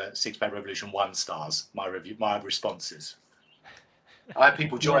Trustpilot Six-Pack Revolution 1 stars. My responses. I had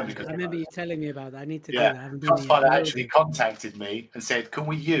people join because I remember you telling me about that. I need to do that. Trustpilot actually contacted me and said, "Can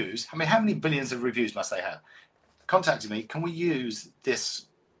we use? I mean, how many billions of reviews must they have?" Contacted me. Can we use this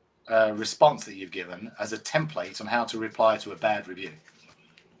response that you've given as a template on how to reply to a bad review?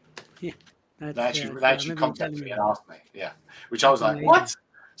 Yeah, they actually contacted me and asked me. Yeah, which I was like, what?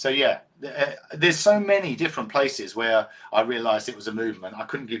 So yeah, there's so many different places where I realised it was a movement. I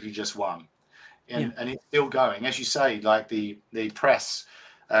couldn't give you just one. And it's still going, as you say. Like the press,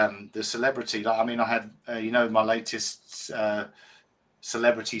 the celebrity. Like, I mean, I had my latest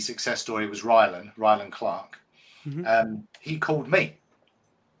celebrity success story was Rylan Clark. Mm-hmm. He called me.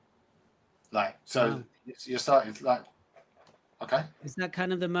 Like, so wow. You're starting like, okay. Is that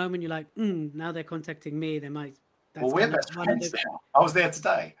kind of the moment you're like, now they're contacting me? They might. Well, we're best friends now. I was there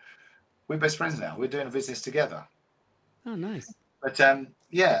today. We're best friends now. We're doing a business together. Oh, nice. But so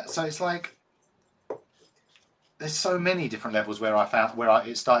it's like. There's so many different levels where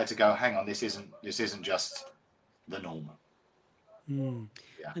it started to go, hang on, this isn't just the norm.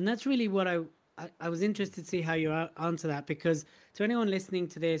 Yeah. And that's really what I was interested to see how you answer that, because to anyone listening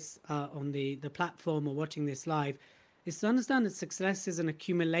to this on the platform or watching this live, is to understand that success is an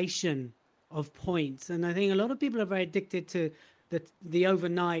accumulation of points. And I think a lot of people are very addicted to the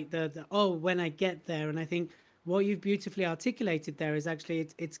overnight, the when I get there. And I think what you've beautifully articulated there is actually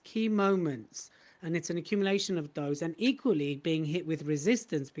it's key moments. And it's an accumulation of those, and equally being hit with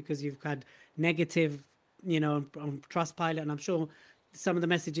resistance because you've had negative, on Trustpilot. And I'm sure some of the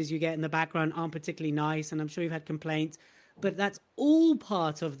messages you get in the background aren't particularly nice. And I'm sure you've had complaints, but that's all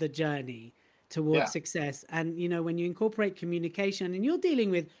part of the journey towards success. And, when you incorporate communication and you're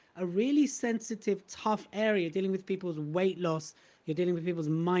dealing with a really sensitive, tough area, dealing with people's weight loss, you're dealing with people's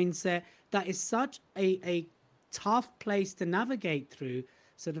mindset, that is such a tough place to navigate through.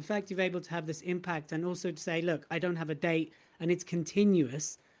 So the fact you're able to have this impact and also to say, look, I don't have a date and it's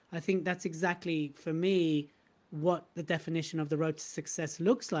continuous. I think that's exactly, for me, what the definition of the road to success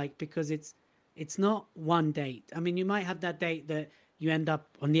looks like, because it's not one date. I mean, you might have that date that you end up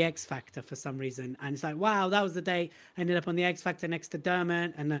on the X Factor for some reason. And it's like, wow, that was the day I ended up on the X Factor next to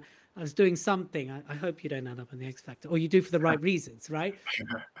Dermot. And I was doing something. I hope you don't end up on the X Factor, or you do for the right reasons, right?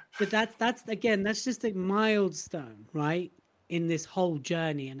 But that's just a milestone, right, in this whole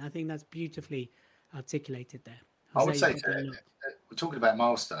journey. And I think that's beautifully articulated there. I would say we're talking about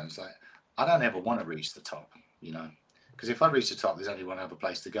milestones. Like, I don't ever want to reach the top, because if I reach the top, there's only one other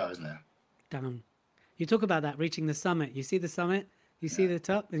place to go, isn't there? Damn. You talk about that, reaching the summit. You see the summit, you see the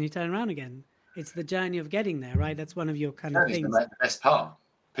top, and you turn around again. It's the journey of getting there, right? That's one of your kind of things. That's the best part.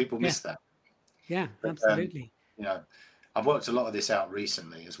 People miss that. Yeah, but, absolutely. I've worked a lot of this out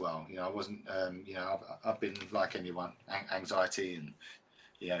recently as well. I wasn't, I've been like anyone, anxiety and,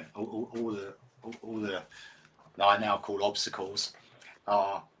 all the that I now call obstacles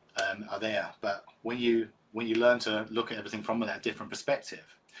are there. But when you learn to look at everything from that different perspective,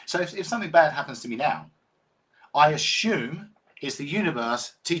 so if something bad happens to me now, I assume it's the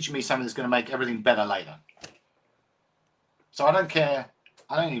universe teaching me something that's going to make everything better later. So I don't care.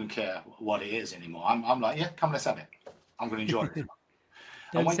 I don't even care what it is anymore. I'm like, yeah, come, let's have it. I'm going to enjoy it.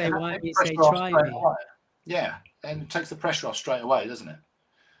 Don't say why, you say try me. Yeah, and it takes the pressure off straight away, doesn't it?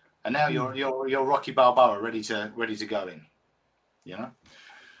 And now you're Rocky Balboa, ready to go in, you know.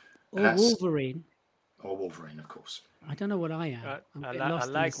 Or Wolverine. Or Wolverine, of course. I don't know what I am. I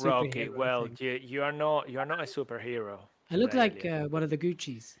like Rocky. Well, you are not a superhero. I look like one of the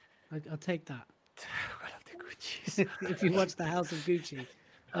Gucci's. I'll take that. One of the Gucci's. If you watch The House of Gucci,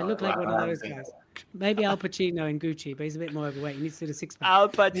 I look like one of those guys. Maybe Al Pacino in Gucci, but he's a bit more overweight. He needs to do the six-pack. Al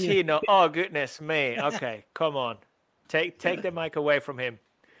Pacino. Oh goodness me. Okay, come on. Take the mic away from him.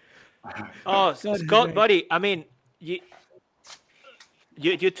 Oh, Scott, buddy. I mean, you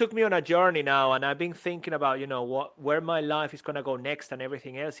took me on a journey now, and I've been thinking about where my life is gonna go next and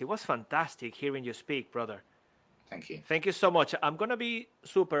everything else. It was fantastic hearing you speak, brother. Thank you. Thank you so much. I'm gonna be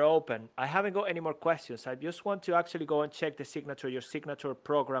super open. I haven't got any more questions. I just want to actually go and check your signature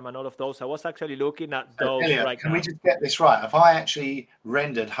program and all of those. I was actually looking at those Elliot, right now. Can we just get this right? Have I actually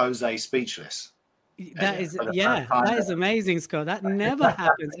rendered Jose speechless? That is amazing, Scott. That never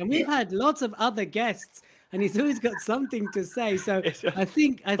happens. And we've had lots of other guests, and he's always got something to say. So I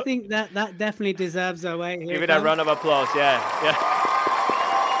think that definitely deserves a wait here. Give it a round of applause. Yeah.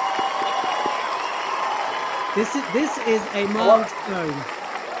 This is a milestone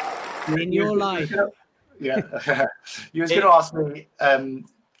in your life. Yeah. You was going to ask me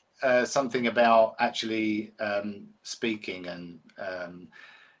something about actually speaking and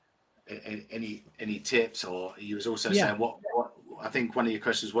any tips, or you was also saying what I think one of your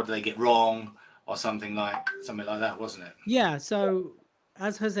questions, what do they get wrong, or something like that, wasn't it? Yeah. So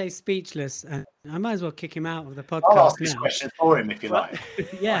as Jose's speechless, I might as well kick him out of the podcast. I'll ask this question for him if you like.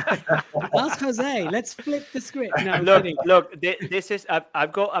 Yeah. Ask Jose. Let's flip the script. No, look. This is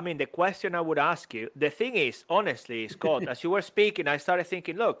I've got. I mean, the question I would ask you. The thing is, honestly, Scott, as you were speaking, I started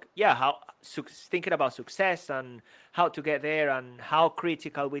thinking. Look, thinking about success and how to get there, and how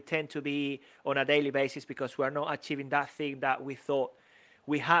critical we tend to be on a daily basis because we're not achieving that thing that we thought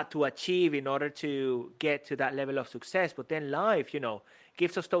we had to achieve in order to get to that level of success. But then life,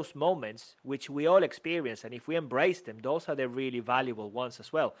 gives us those moments which we all experience, and if we embrace them, those are the really valuable ones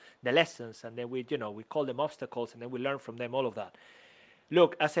as well, the lessons, and then we call them obstacles, and then we learn from them, all of that.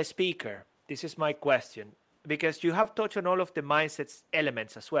 Look, as a speaker, this is my question, because you have touched on all of the mindset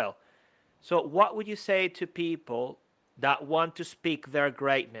elements as well. So what would you say to people that want to speak their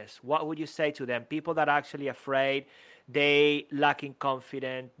greatness? What would you say to them? People that are actually afraid, they lacking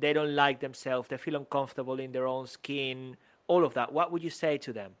confidence, they don't like themselves, they feel uncomfortable in their own skin, all of that. What would you say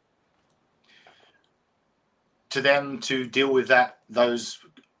to them? To them to deal with those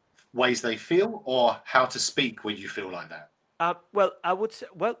ways they feel, or how to speak when you feel like that? Well, I would say,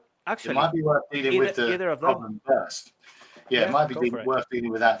 actually, it might be worth dealing with the problem first. Yeah, it might be worth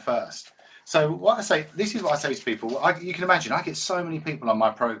dealing with that first. So this is what I say to people. You can imagine, I get so many people on my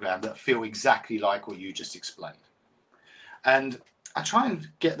program that feel exactly like what you just explained. And I try and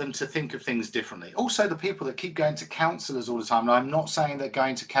get them to think of things differently. Also, the people that keep going to counsellors all the time, and I'm not saying that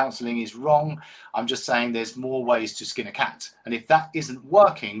going to counselling is wrong. I'm just saying there's more ways to skin a cat. And if that isn't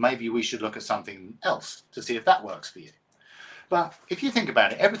working, maybe we should look at something else to see if that works for you. But if you think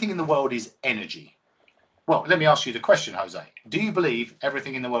about it, everything in the world is energy. Well, let me ask you the question, Jose. Do you believe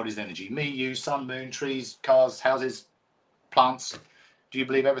everything in the world is energy? Me, you, sun, moon, trees, cars, houses, plants. Do you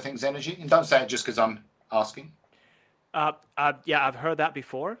believe everything's energy? And don't say it just because I'm asking. Yeah, I've heard that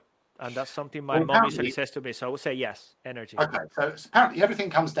before, and that's something my mom usually says to me. So I would say yes, energy. Okay, so apparently everything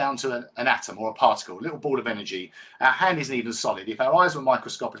comes down to an atom or a particle, a little ball of energy. Our hand isn't even solid. If our eyes were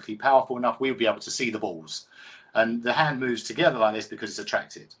microscopically powerful enough, we would be able to see the balls. And the hand moves together like this because it's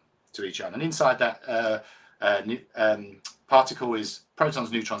attracted to each other. And inside that particle is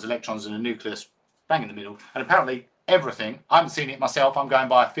protons, neutrons, electrons, and a nucleus bang in the middle. And apparently everything, I haven't seen it myself, I'm going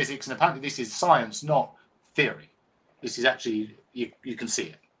by physics, and apparently this is science, not theory. This is actually, you can see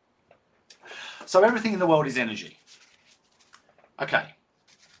it. So everything in the world is energy. Okay.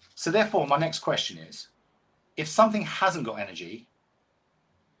 So therefore, my next question is, if something hasn't got energy,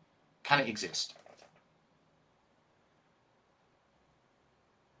 can it exist?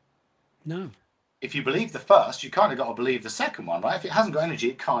 No. If you believe the first, you kind of got to believe the second one, right? If it hasn't got energy,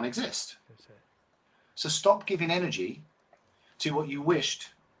 it can't exist. So stop giving energy to what you wished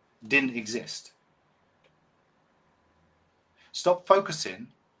didn't exist. Stop focusing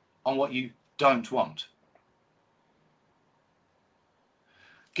on what you don't want.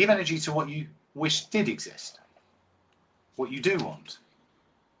 Give energy to what you wish did exist, what you do want.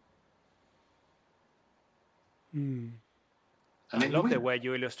 Mm. I love the way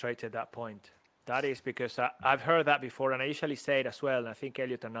you illustrated that point. That is because I've heard that before, and I usually say it as well. And I think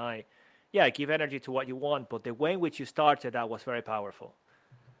Elliot and I, give energy to what you want, but the way in which you started that was very powerful.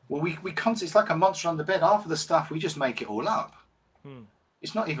 Well, we constantly, it's like a monster on the bed. Half of the stuff, we just make it all up.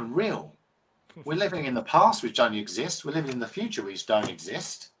 It's not even real. We're living in the past, which don't exist. We're living in the future, which don't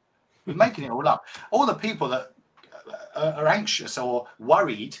exist. We're making it all up. All the people that are anxious or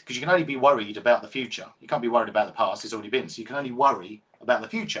worried, because you can only be worried about the future. You can't be worried about the past. It's already been. So you can only worry about the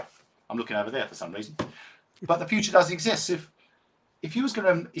future. I'm looking over there for some reason. But the future doesn't exist. If you was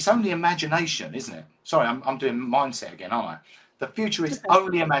going to, it's only imagination, isn't it? Sorry, I'm doing mindset again, aren't I? The future is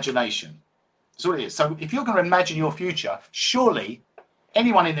only imagination. That's all it is. So if you're going to imagine your future, surely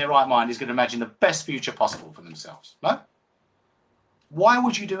anyone in their right mind is going to imagine the best future possible for themselves. No? Why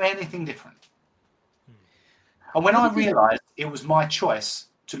would you do anything different? And when I realised it was my choice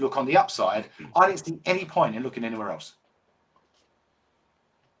to look on the upside, I didn't see any point in looking anywhere else.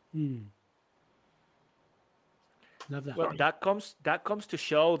 Love that. Well, that comes to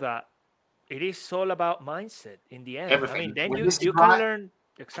show that it is all about mindset in the end. Everything. I mean, then When you this is can right, learn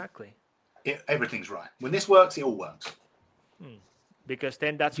exactly. Everything's right. When this works, it all works. Because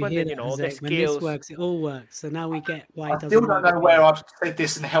then that's You when hear the, that, all the Jose? When skills. this works, it all works. So now we get why it I doesn't still don't work. know where I've said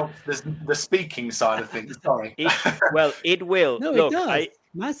this and helped the speaking side of things. Sorry. It will. No, Look, it does. I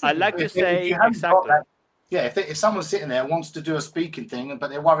Massively. like to If say you haven't got exactly. that, if someone's sitting there and wants to do a speaking thing, but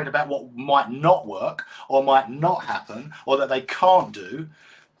they're worried about what might not work or might not happen or that they can't do,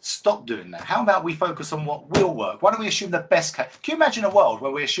 stop doing that. How about we focus on what will work? Why don't we assume the best case? Can you imagine a world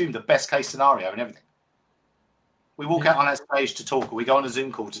where we assume the best case scenario and everything? We walk out on that stage to talk, or we go on a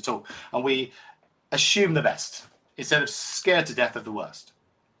Zoom call to talk, and we assume the best instead of scared to death of the worst.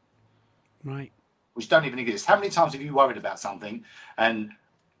 Right. Which don't even exist. How many times have you worried about something and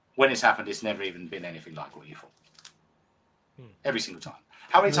when it's happened, it's never even been anything like what you thought? Every single time.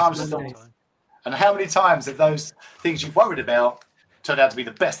 How many times how many times have those things you've worried about turned out to be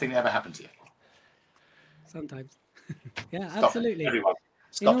the best thing that ever happened to you? Sometimes. Yeah, Stop absolutely. it, everyone.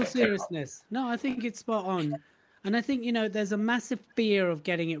 In Stop all it, seriousness. No, I think it's spot on. And I think, there's a massive fear of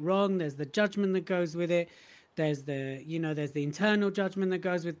getting it wrong. There's the judgment that goes with it. There's the internal judgment that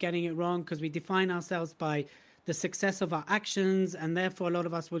goes with getting it wrong, because we define ourselves by the success of our actions. And therefore, a lot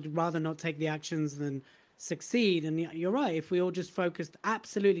of us would rather not take the actions than succeed. And you're right. If we all just focused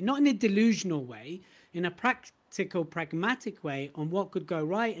absolutely, not in a delusional way, in a practical, pragmatic way on what could go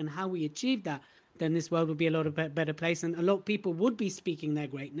right and how we achieve that, then this world would be a lot of better place. And a lot of people would be speaking their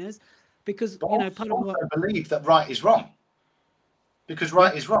greatness. Because, part of what I believe that right is wrong. Because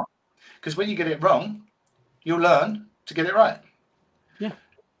right is wrong. Because when you get it wrong, you'll learn to get it right. Yeah.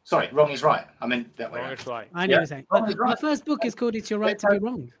 Sorry, wrong is right. I mean, that way. Wrong is right. I never say. Wrong is right. My first book is called "It's Your Right to Be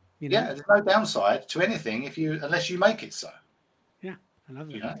Wrong." Yeah, there's no downside to anything unless you make it so. Yeah, I love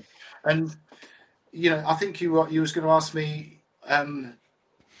that. And I think you was going to ask me.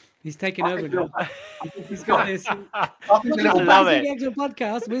 He's taking over now. He's got this. I love it. Extra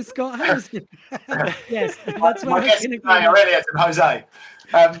podcast with Scott Harrison. Yes, that's my what guests I'm today are Elliot and Jose.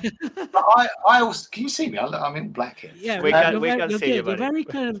 But I also, can you see me? I'm in black here. Yeah, we can see you, You're buddy. very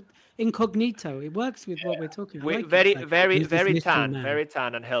kind of incognito. It works with what we're talking about. Very tan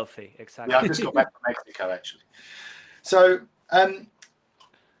and healthy. Exactly. Yeah, I just got back from Mexico actually. So, a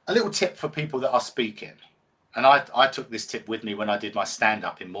little tip for people that are speaking. And I took this tip with me when I did my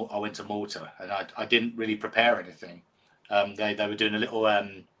stand-up in Malta. I went to Malta, and I didn't really prepare anything. They were doing a little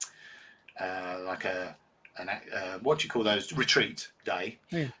what do you call those, retreat day,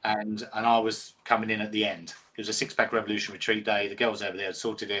 and I was coming in at the end. It was a Six-Pack Revolution retreat day. The girls over there had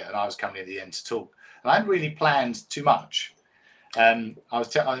sorted it, and I was coming in at the end to talk. And I hadn't really planned too much.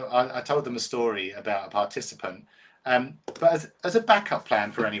 I told them a story about a participant, but as a backup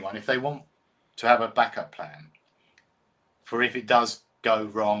plan for anyone, if they want to have a backup plan for if it does go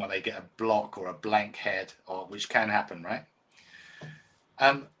wrong or they get a block or a blank head, or which can happen, right?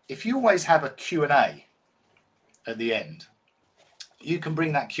 If you always have a Q&A at the end, you can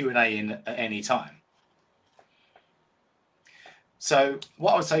bring that Q&A in at any time. So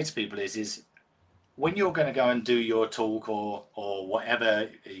what I would say to people is when you're going to go and do your talk or whatever,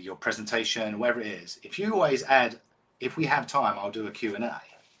 your presentation, whatever it is, if you always add, if we have time, I'll do a Q&A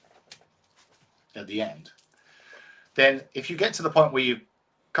at the end. Then if you get to the point where you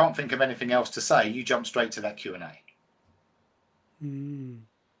can't think of anything else to say, you jump straight to that Q&A.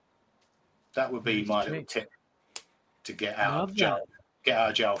 That would be my little tip. to get out of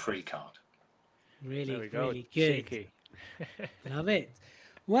jail free card. Really, There we go. really good. Cheeky. Love it.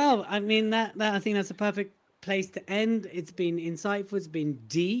 Well, I mean that I think that's a perfect place to end. It's been insightful. It's been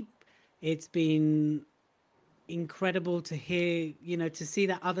deep. It's been incredible to hear, to see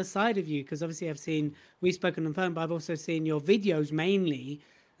that other side of you. Because obviously we've spoken on the phone, but I've also seen your videos mainly.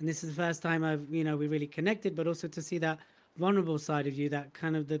 And this is the first time we really connected, but also to see that vulnerable side of you, that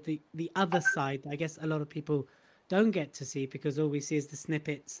kind of the other side. I guess a lot of people don't get to see because all we see is the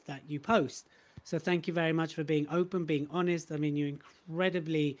snippets that you post. So thank you very much for being open, being honest. I mean, you're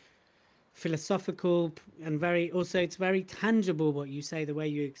incredibly philosophical and it's very tangible what you say, the way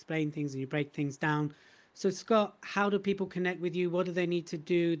you explain things and you break things down. So Scott, how do people connect with you? What do they need to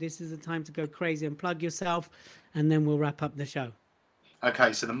do? This is the time to go crazy and plug yourself, and then we'll wrap up the show.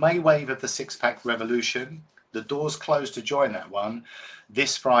 Okay, so the May wave of the Six Pack Revolution, the doors close to join that one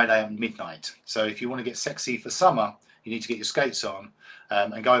this Friday at midnight. So if you want to get sexy for summer, you need to get your skates on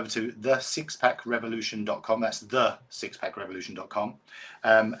and go over to thesixpackrevolution.com. That's thesixpackrevolution.com.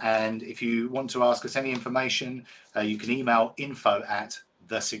 And if you want to ask us any information, you can email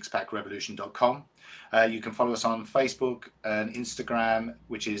info@thesixpackrevolution.com. You can follow us on Facebook and Instagram,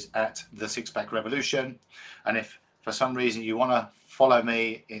 which is @thesixpackrevolution. And if for some reason you want to follow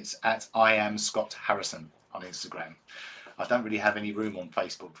me, it's @IamScottHarrison on Instagram. I don't really have any room on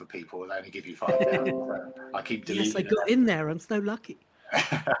Facebook for people. They only give you 5 pounds. I keep deleting. Yes, I got in there. I'm so lucky.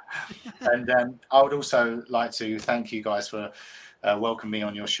 And I would also like to thank you guys for welcoming me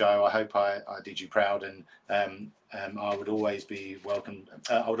on your show. I hope I did you proud, and I would always be welcome.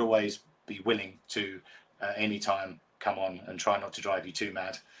 I would always be willing to anytime come on and try not to drive you too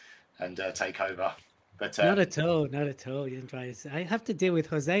mad and take over. But not at all. You didn't try. I have to deal with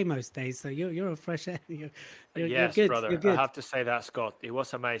Jose most days, so you're a fresh air. Yes, you're good. Brother. You're good. I have to say that, Scott. It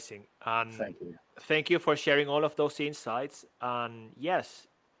was amazing, and thank you for sharing all of those insights. And yes,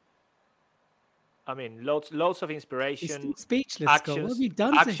 I mean, loads of inspiration. Speechless. Actions, Scott. What have you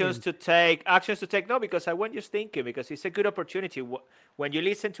done actions to take. No, because I want you thinking, because it's a good opportunity when you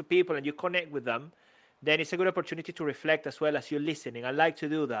listen to people and you connect with them. Then it's a good opportunity to reflect as well as you're listening. I like to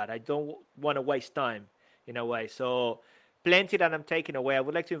do that. I don't want to waste time in a way. So plenty that I'm taking away. I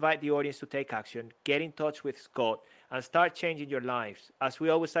would like to invite the audience to take action, get in touch with Scott, and start changing your lives. As we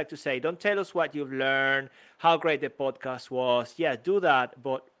always like to say, don't tell us what you've learned, how great the podcast was. Yeah, do that,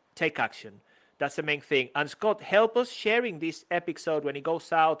 but take action. That's the main thing. And Scott, help us sharing this episode when it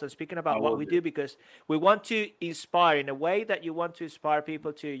goes out and speaking about what we do, because we want to inspire in a way that you want to inspire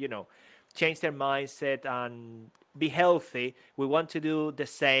people to, change their mindset and be healthy. We want to do the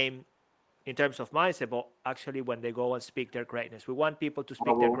same in terms of mindset, but actually when they go and speak their greatness, we want people to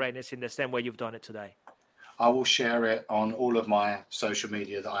speak their greatness in the same way you've done it today. I will share it on all of my social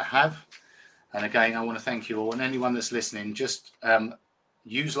media that I have. And again, I want to thank you all, and anyone that's listening, just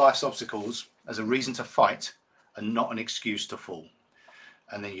use life's obstacles as a reason to fight and not an excuse to fall.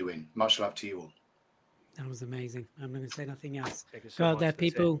 And then you win. Much love to you all. That was amazing. I'm going to say nothing else. So God, there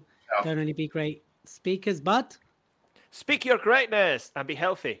people don't only be great speakers, but speak your greatness and be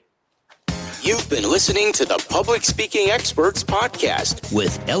healthy. You've been listening to the Public Speaking Experts Podcast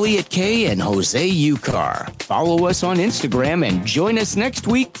with Elliot Kay and Jose Ucar. Follow us on Instagram and join us next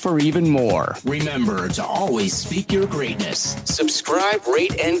week for even more. Remember to always speak your greatness. Subscribe,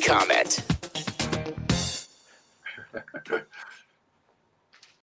 rate, and comment.